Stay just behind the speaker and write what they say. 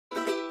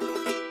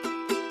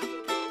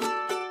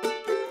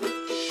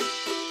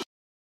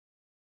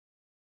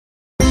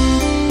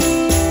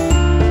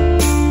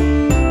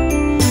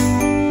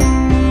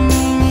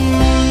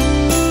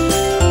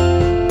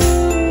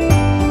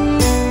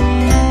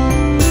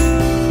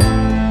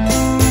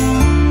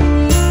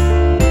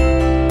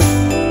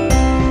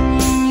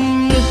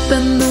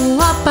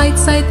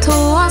seg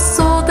tåa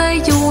så det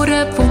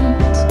gjorde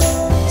vondt.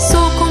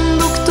 Så kom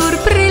doktor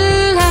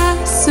Brille,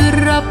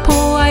 surra på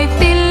ei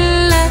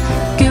fille.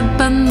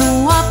 Gubben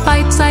Noa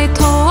beit seg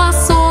tåa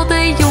så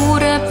det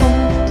gjorde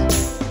vondt.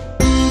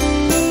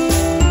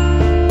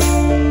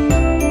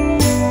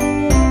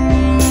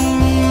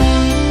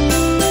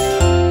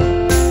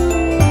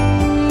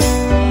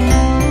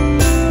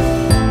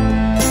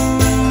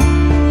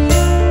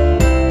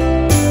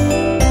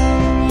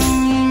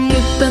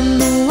 Gubben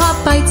Noa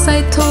beit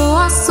seg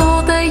tåa så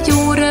det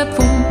gjorde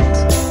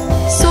vondt.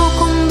 Så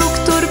kom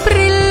doktor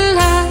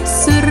Brille,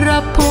 surra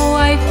på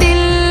ei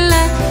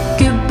fille.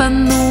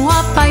 Gubben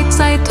Noa beit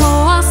seg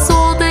tåa så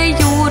det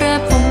gjorde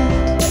vondt.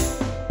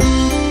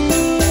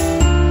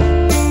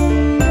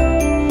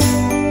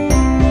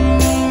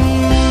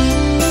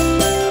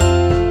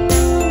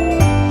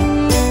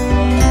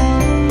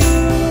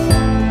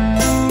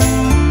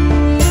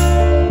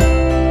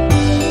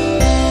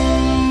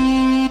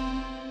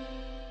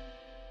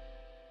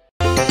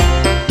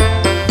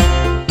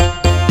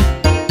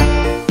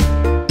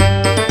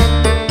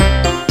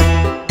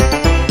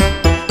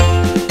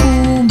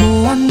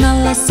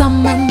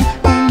 Sammen.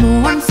 God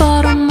morgen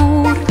far og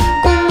mor,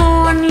 god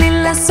morgen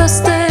lille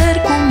søster,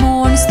 god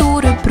morgen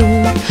store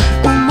bror.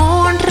 God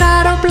morgen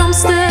trær og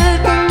blomster,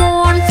 god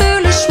morgen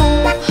fugler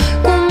små.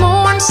 God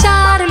morgen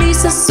kjære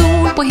lyse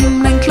sol på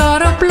himmelen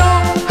klar og blå.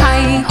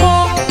 Hei hå.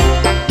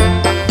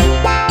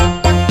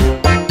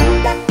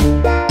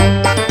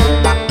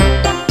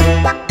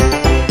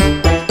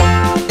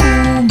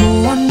 God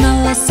morgen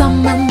alle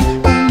sammen,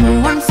 god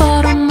morgen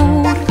far og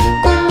mor,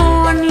 god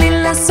morgen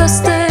lille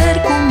søster.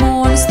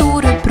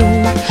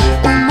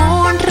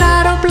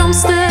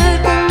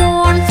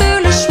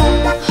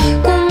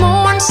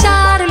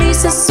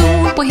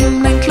 På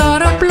himmelen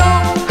klar og blå,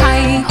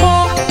 hei hå.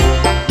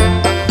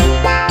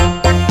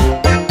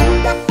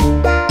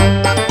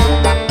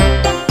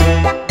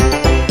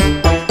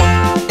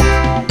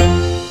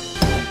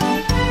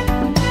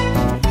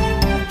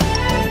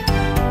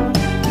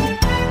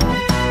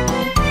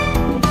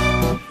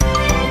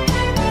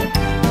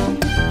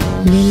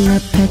 Lille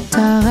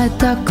Petter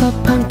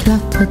edderkopp, han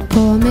klatret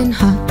på min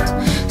hatt.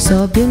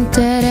 Så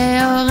begynte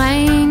det å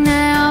regne,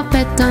 og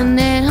Petter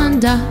ned han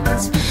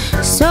datt.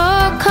 Så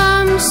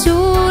kom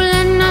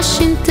solen og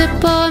skinte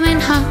på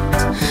min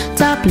hatt.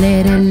 Da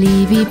ble det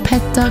liv i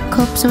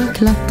Petterkopp som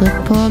klatret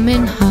på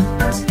min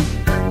hatt.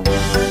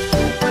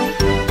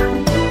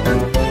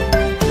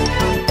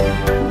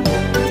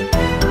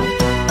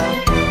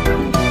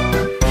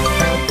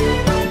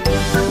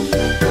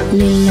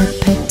 Lille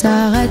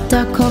Petter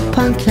edderkopp,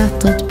 han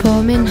klatret på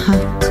min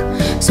hatt.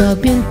 Så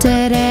begynte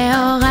det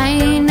å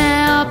regne,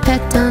 og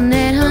Petter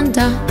ned han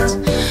datt.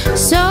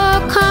 Så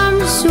kom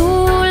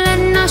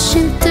solen og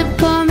skinte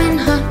på min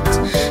hatt.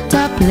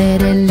 Da ble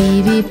det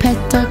liv i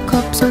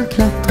Petterkopp som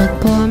klatret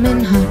på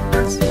min hatt.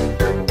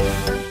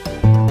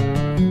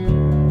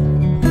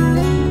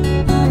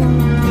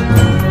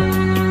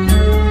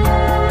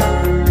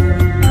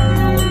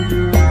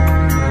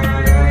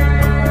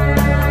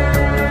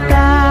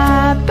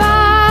 Bæ,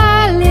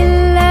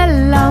 lille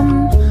lam,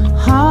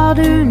 har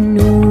du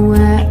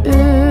noe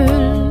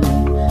ull?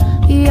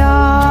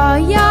 Ja,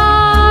 ja,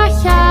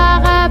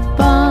 kjære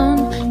barn,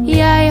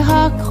 jeg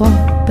har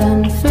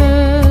kroppen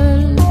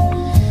full.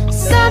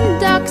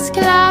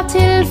 Søndagsklær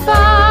til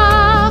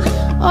far,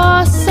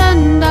 og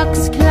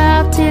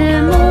søndagsklær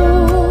til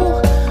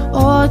mor.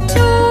 Og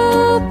 2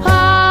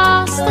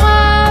 par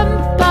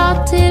strømper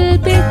til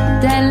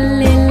bitte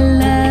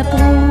lille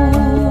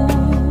bror.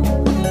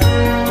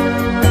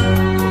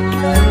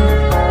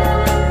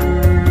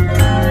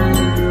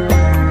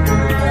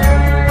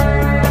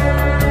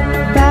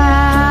 Bæ,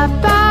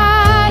 bæ,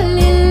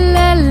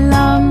 lille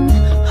lam,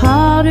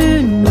 har du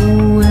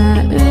noe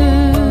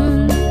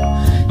ull?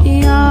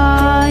 Ja,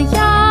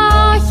 ja,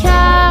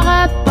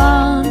 kjære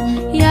barn,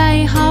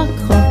 jeg har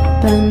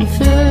kroppen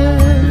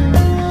full.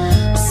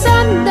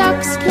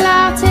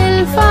 Søndagsklær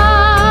til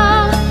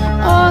far,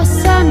 og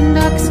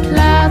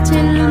søndagsklær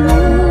til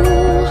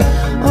mor.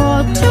 Og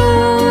 2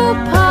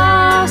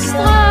 par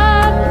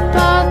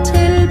strømper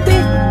til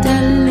bitte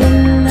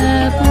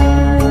lille bror.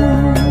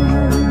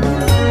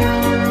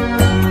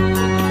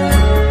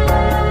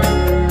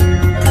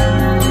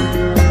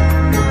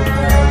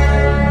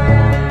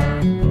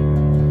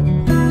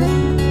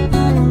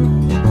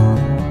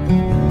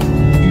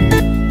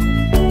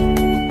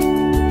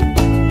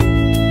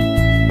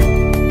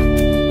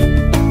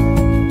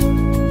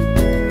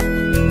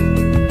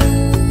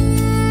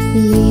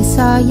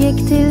 Lisa gikk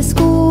til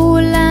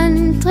skolen,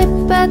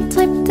 trippet,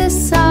 trippte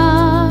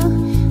sa.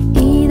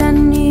 I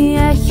den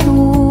nye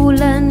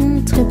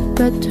kjolen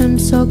trippet hun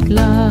så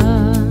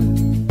glad.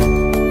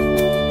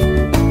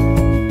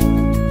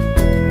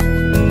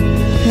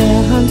 Før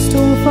han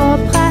sto for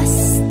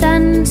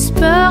presten,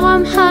 spør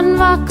om han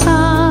var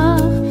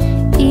kar.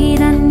 I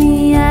den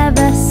nye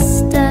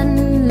vesten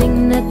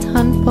lignet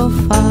han på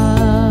far.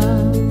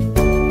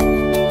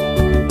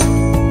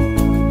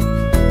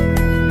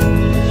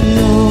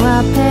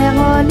 Per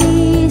og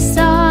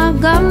Lisa,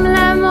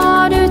 gamle må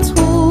du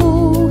tro,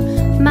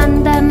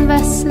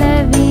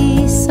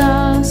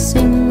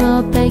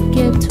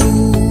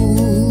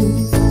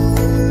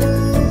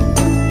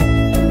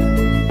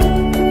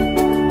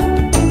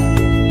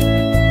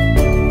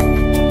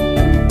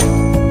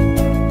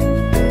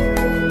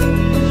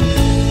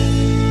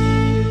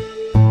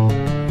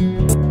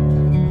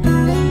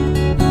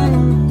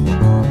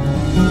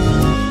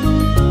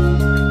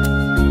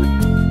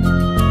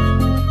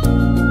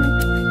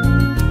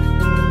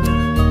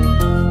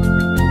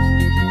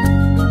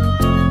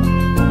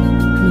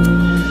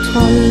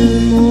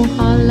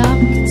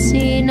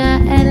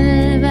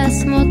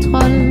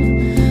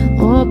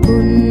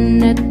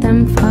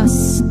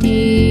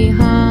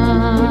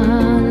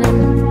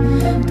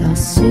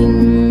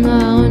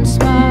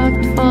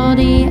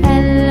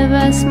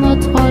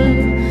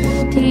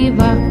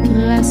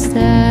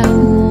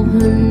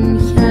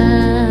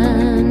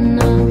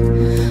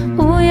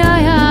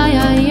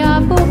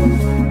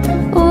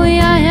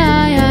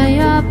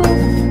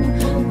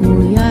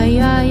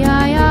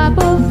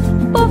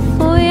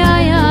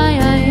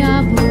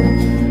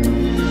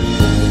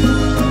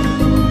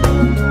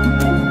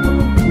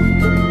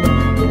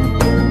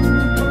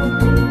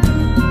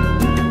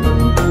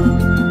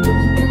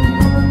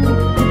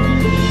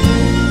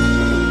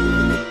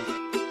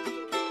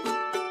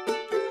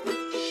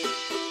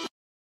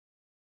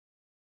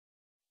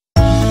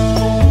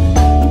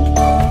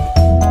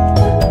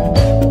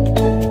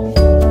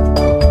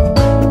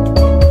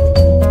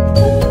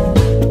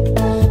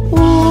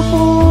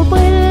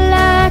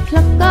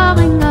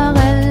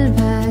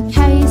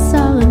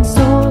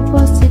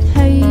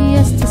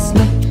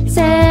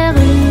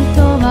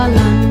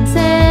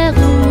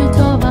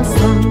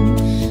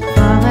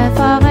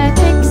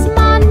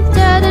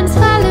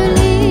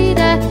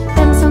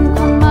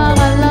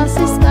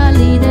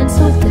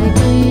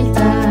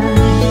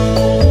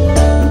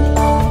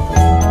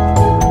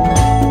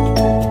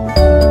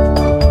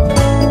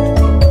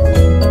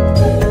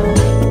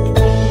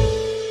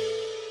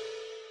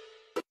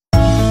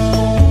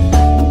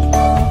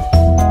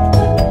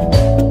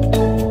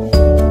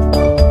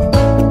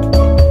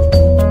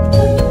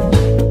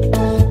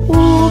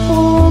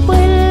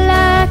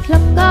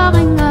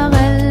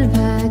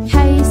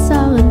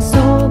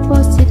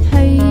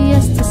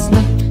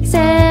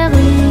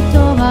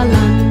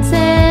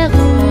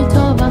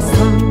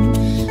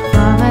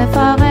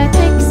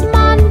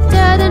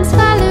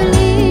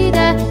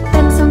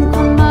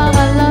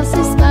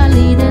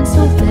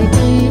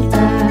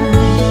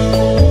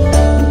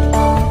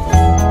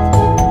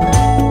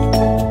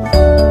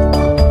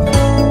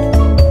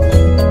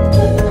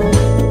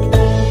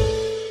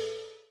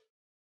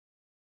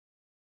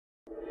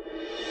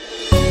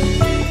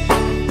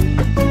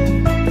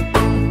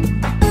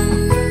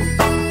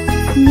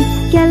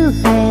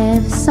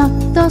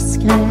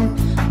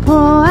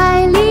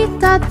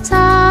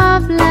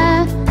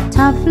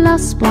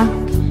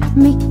 sprakk,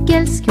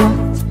 Mikkel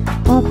skvatt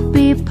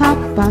oppi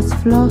pappas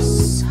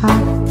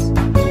flosshatt.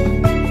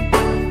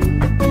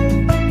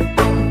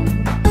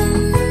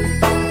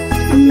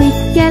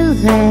 Mikkel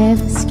rev,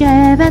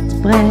 skrev et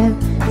brev,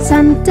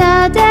 sendte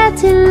det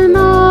til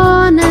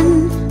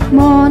månen.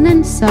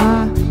 Månen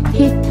sa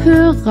hipp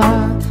hurra,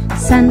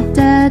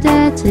 sendte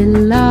det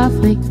til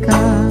Afrika.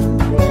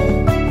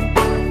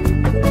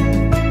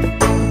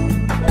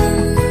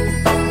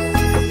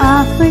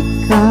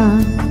 Afrika,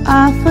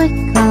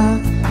 Afrika,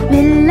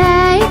 ville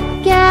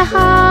ikke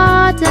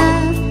ha det.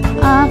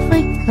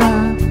 Afrika,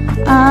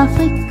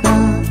 Afrika,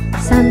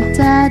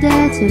 sendte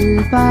det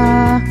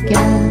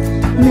tilbake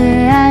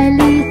med ei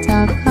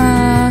lita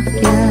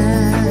kake.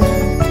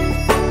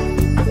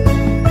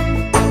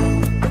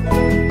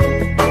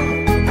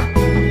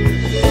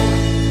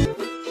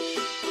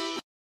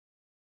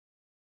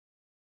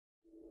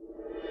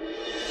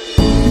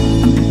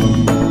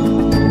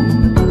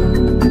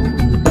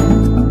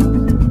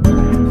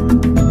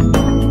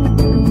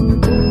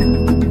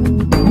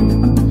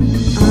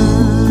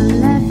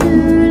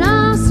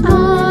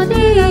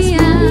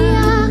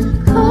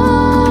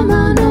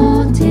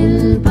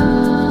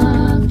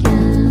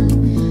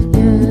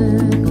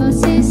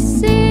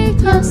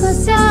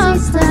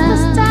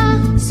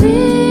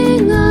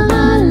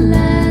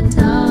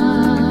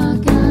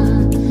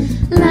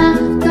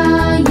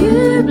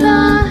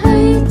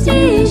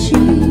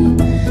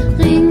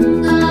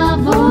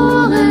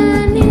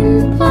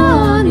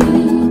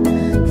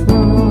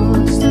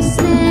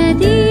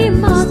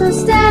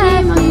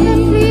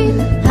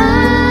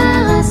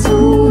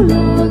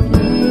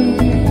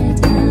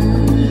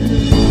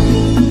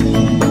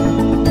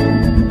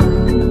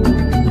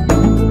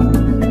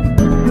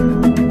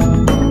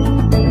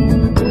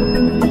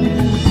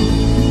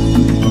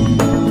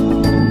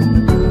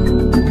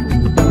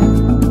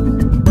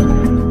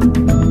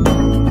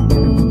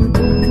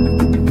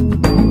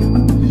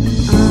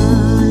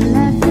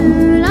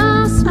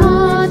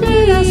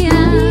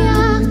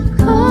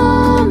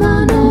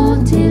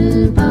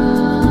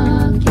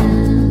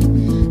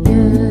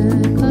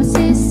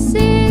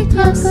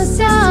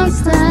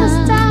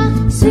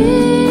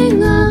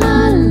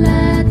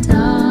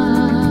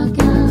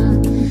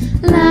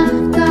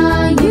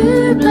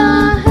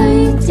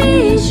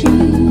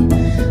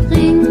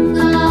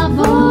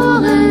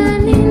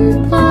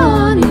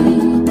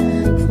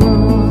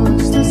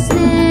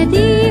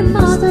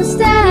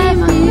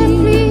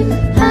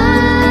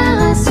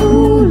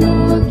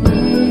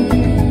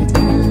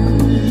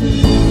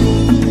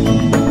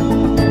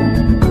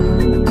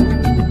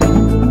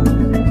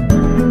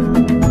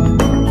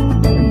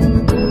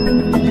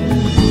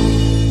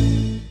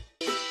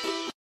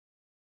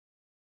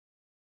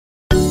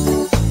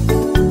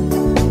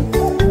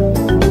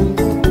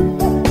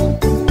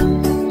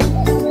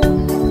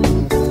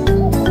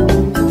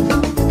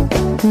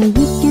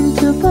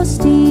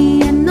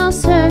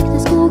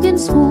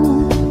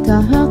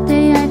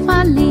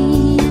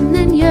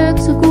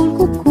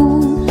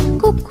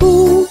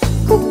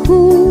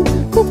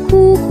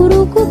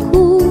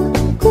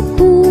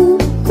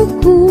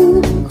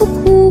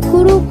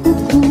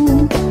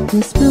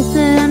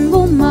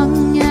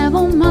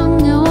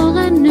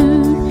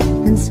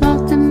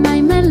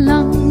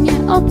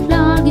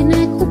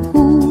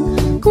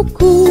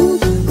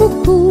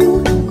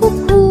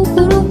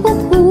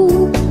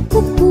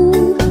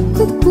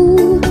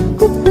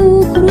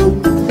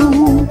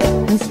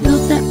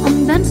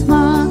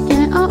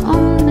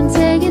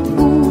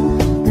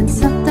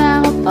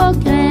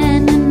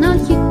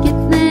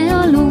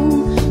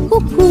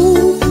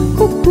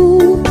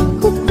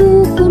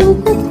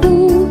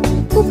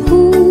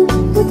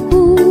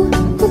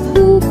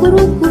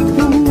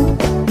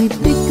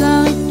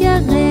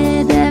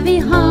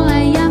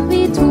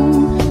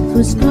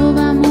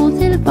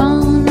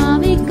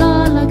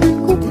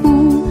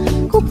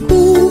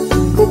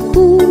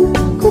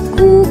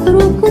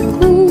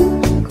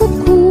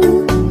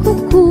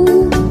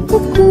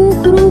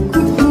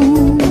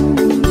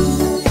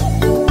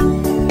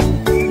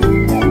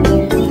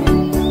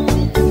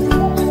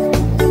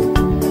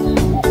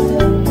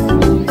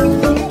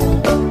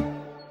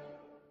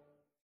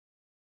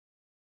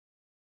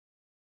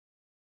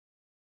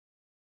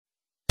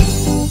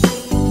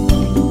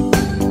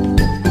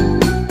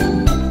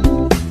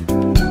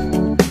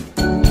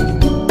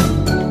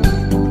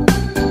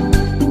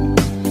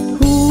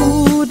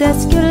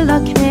 Skulder,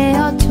 kne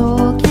og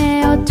tå,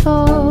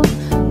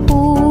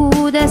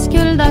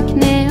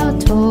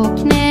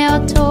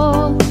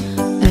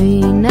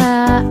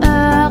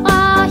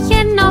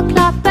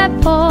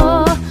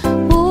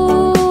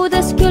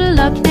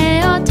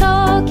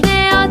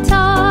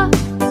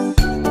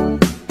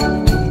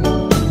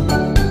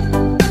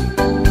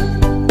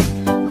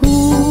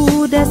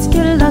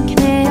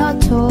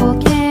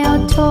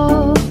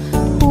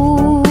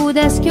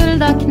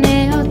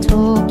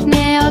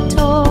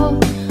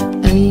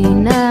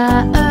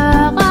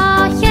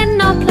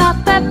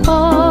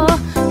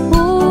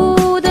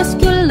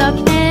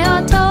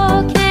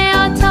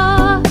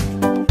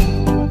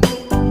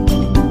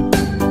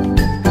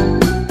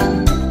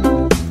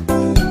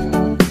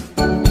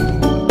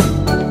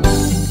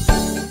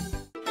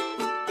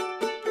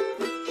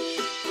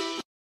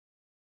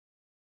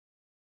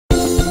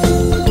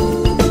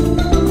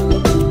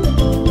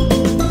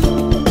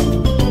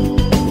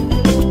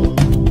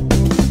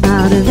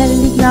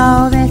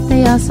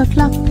 så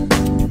klapp.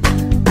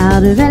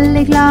 Er du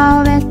veldig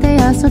glad, vet det,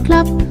 ja, så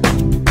klapp.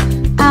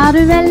 Er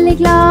du veldig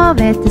glad,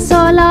 vet det, så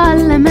la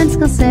alle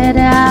mennesker se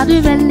det. Er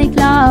du veldig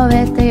glad,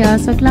 vet det, ja,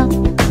 så klapp.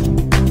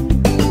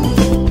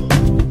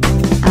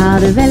 Er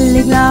du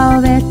veldig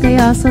glad, vet det,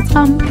 ja, så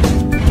tramp.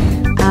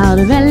 Er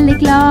du veldig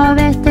glad,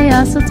 vet det,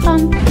 ja, så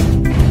tramp.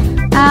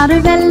 Er du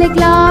veldig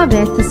glad,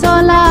 vet det,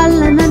 så la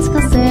alle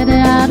mennesker se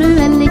det. Er du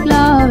veldig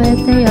glad,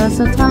 vet det, ja,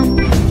 så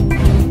tramp.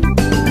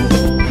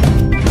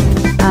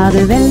 Er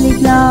du veldig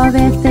glad,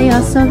 vet det, ja,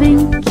 så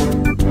vink.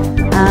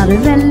 Er du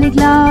veldig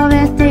glad,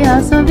 vet det, ja,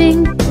 så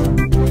vink.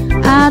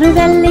 Er du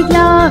veldig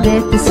glad,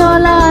 vet det, så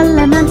la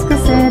alle mennesker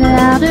se det.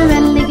 Er du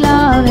veldig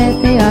glad,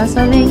 vet det, ja,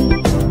 så vink.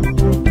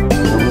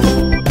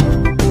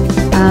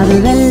 Er du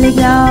veldig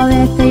glad,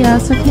 vet det, ja,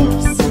 så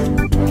knips.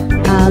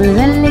 Er du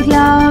veldig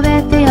glad,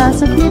 vet det, ja,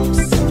 så knips.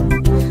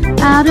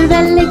 Er du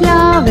veldig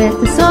glad, vet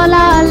det, så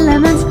la alle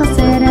mennesker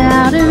se det.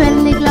 Er du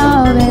veldig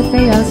glad, vet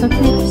det, ja, så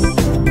knips.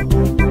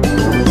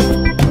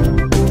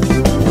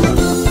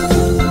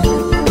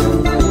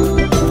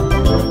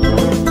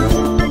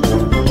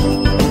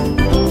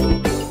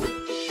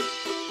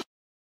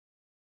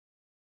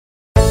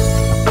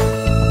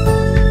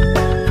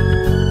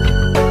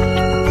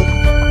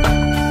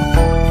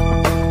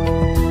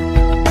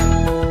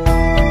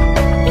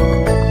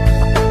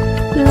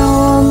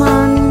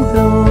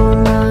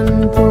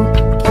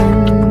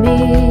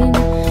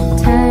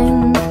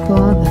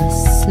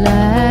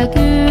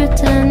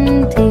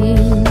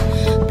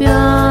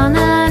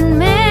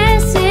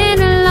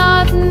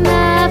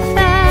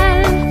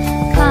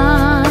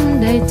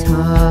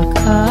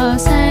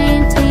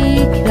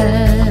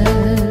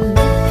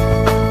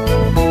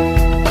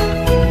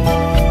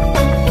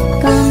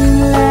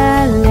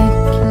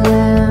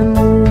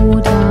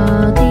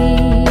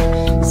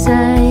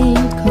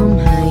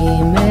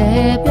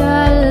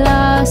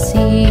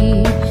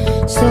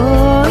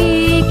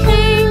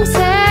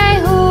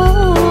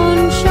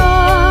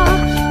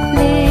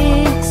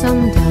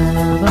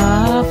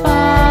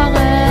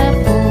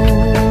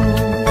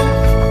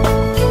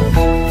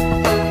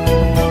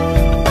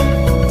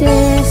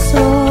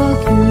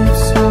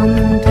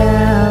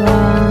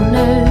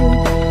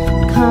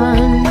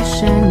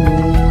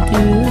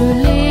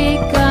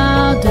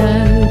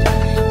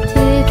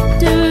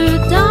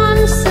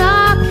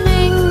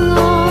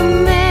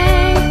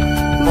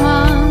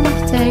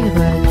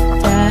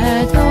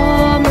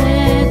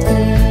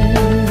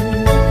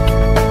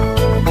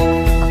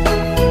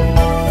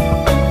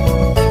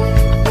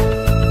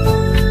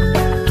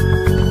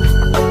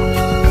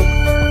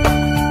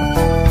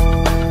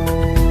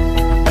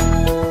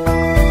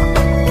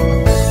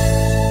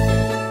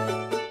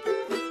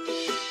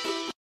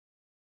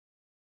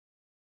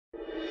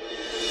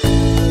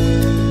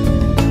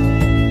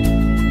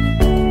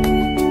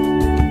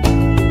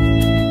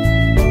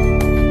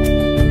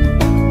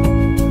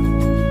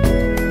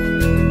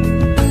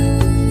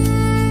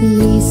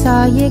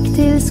 Lisa gikk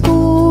til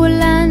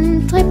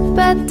skolen,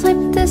 trippet,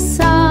 trippte,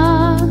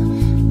 sa.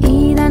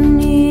 I den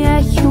nye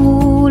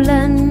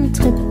kjolen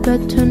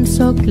trippet hun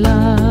så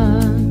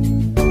glad.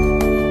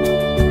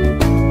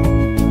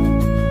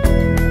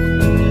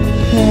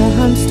 Per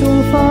han sto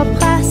for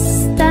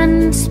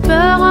presten,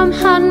 spør om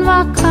han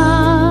var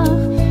kar.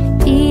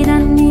 I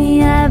den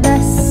nye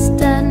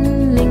vesten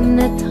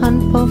lignet han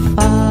på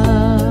far.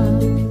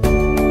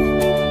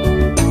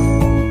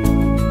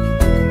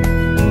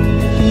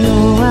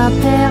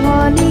 Per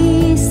og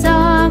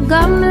Lisa,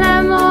 gamle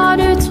må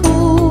du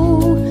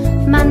tro,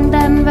 men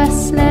den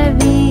vesle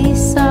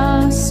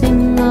visa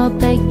synger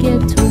begge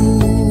to.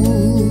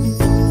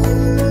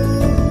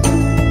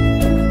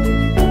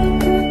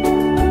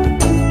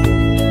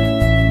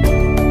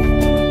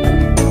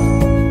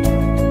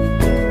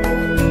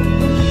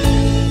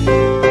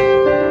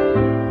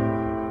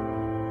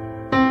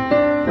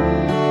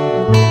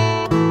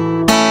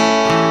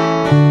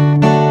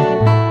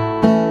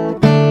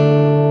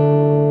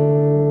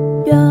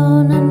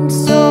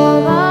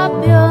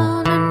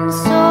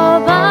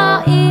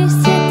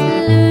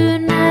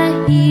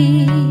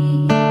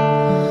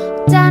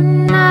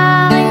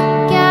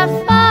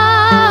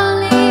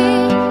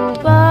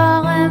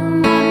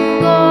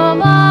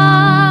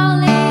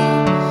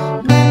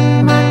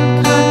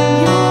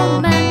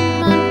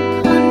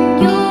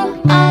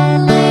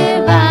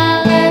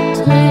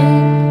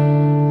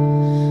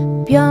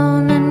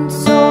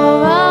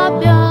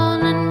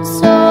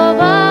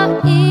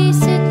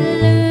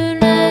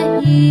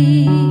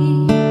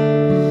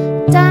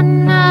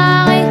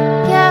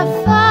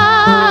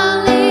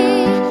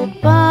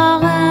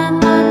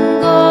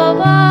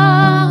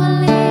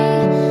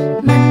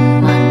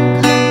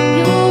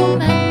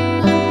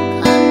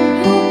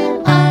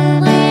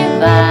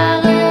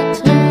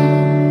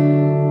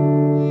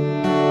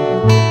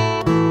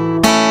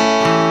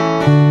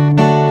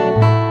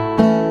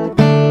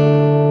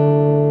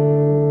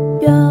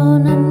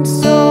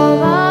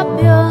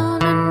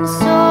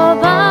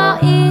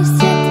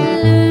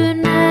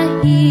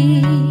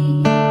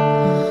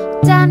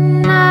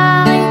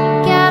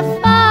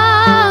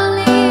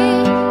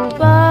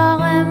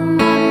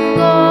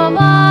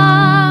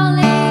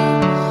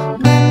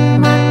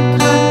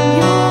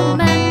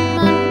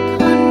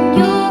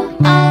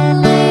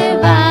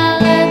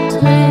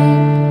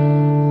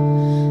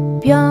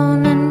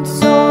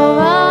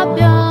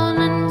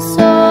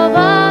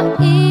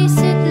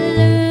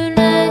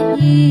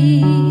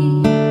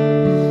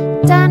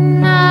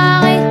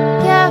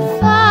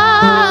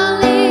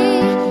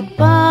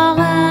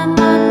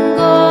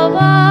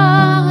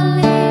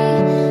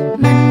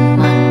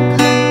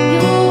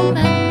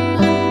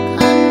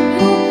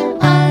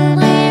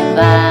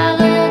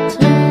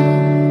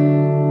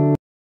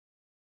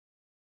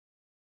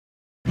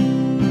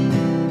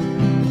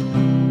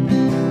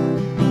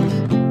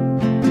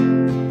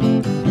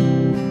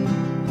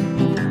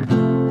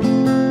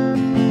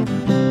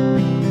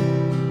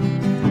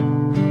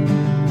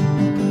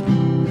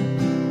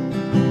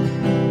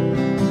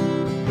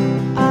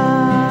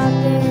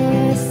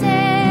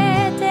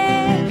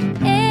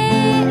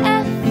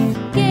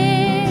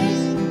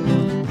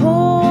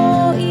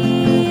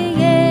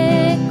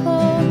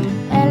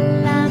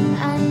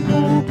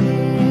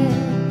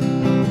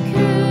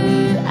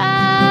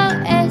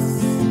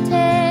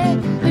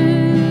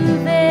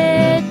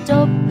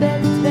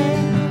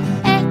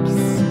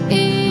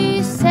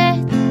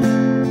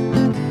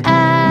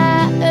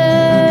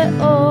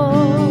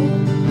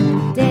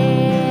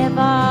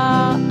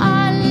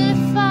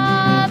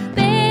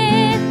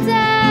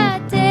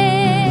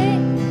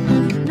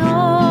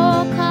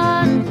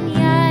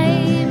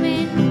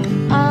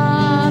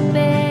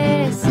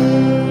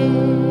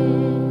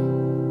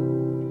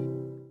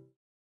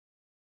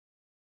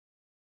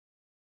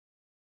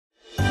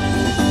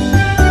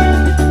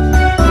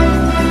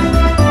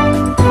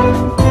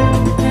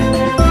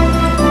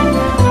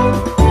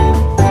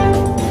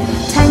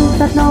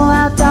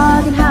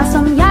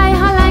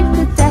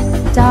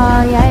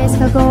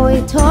 skal gå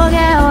i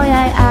toget, og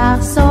jeg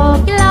så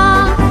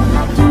glad.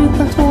 Du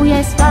kan tro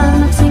jeg skal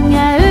nok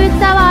synge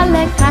ut av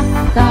alle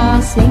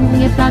krefter,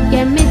 svinge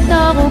flagget mitt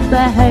og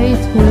rope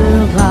høyt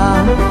hurra.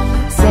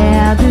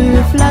 Ser du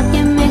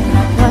flagget mitt,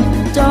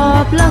 rødt og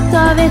blått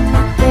og hvitt,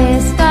 det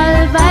skal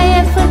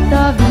veie fritt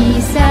og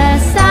vise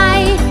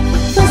seg.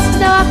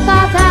 Først og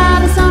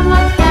vakkert det som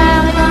var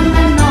fjerde gang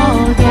med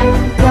Norge,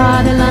 ja,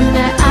 det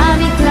landet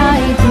vi glad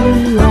i, du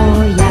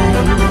og jeg.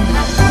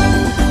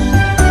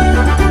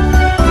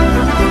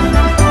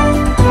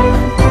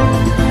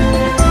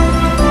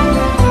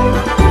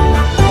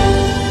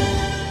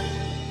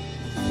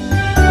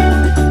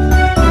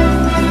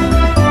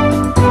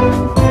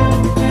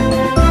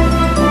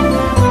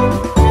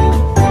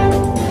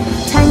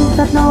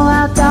 Nå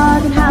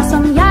dagen her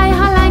som jeg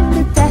har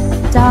lengtet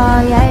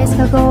etter. Jeg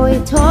skal gå i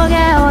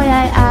toget, og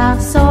jeg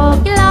så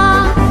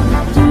glad.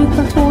 Du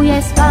kan tro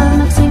jeg skal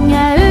nok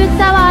synge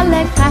ut av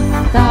alle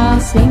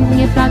krefter,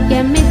 svinge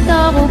flagget mitt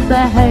og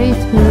rope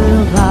høyt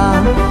hurra.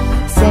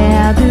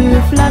 Ser du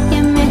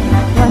flagget mitt,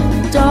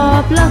 rødt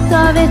og blått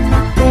og hvitt,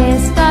 det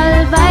skal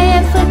veie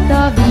fritt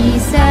og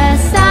vise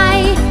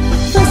seg.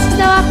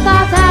 Først og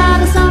vakkert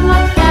det som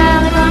var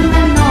fjerde gang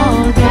med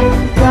Norge,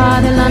 ja,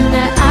 det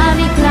landet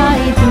vi glad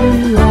i,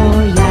 du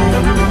og jeg.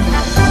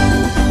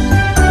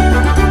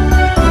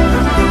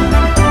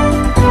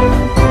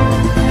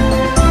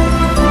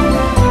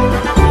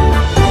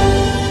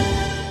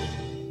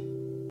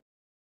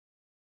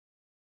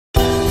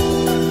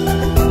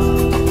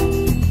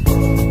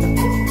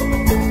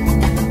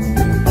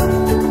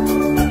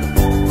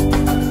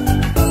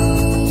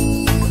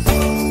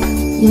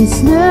 Jeg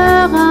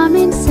snører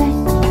min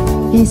sekk,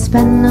 jeg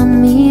spenner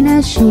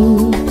mine ski.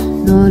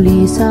 Nå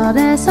lyser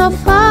det så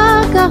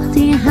fagert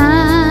i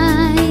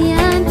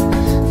heien,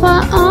 fra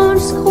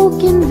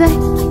ovnskroken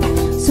vekk,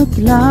 så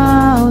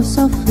glad og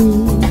så fri.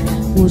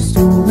 Hvor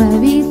store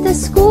hvite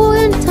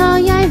skogen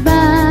tar jeg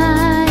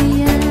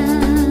veien.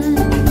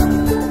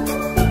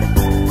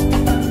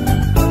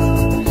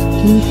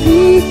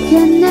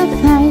 Fyken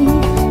fei,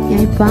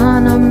 jeg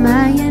baner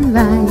meg en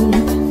vei,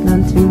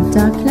 blant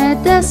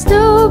vinterkledde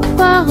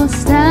stubber og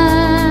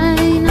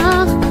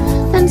steiner.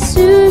 Den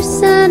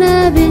susende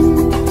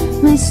vind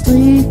meg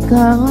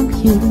stryker om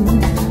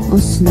kinn, og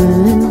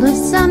snøen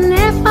drysser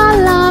ned fra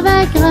lave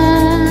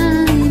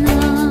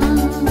greiner.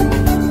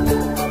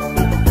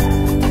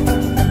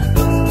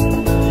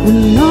 Og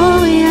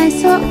når jeg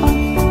så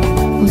opp,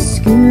 og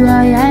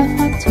skuer jeg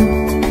fra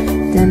topp,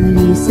 den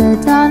lyse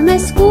dal med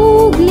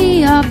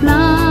skoglia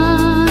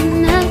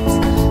blandet,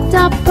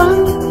 der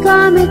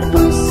banker mitt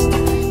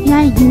bryst,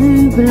 jeg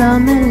jubler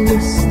med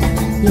lyst.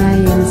 Jeg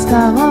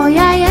elsker og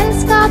jeg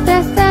elsker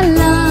dette landet.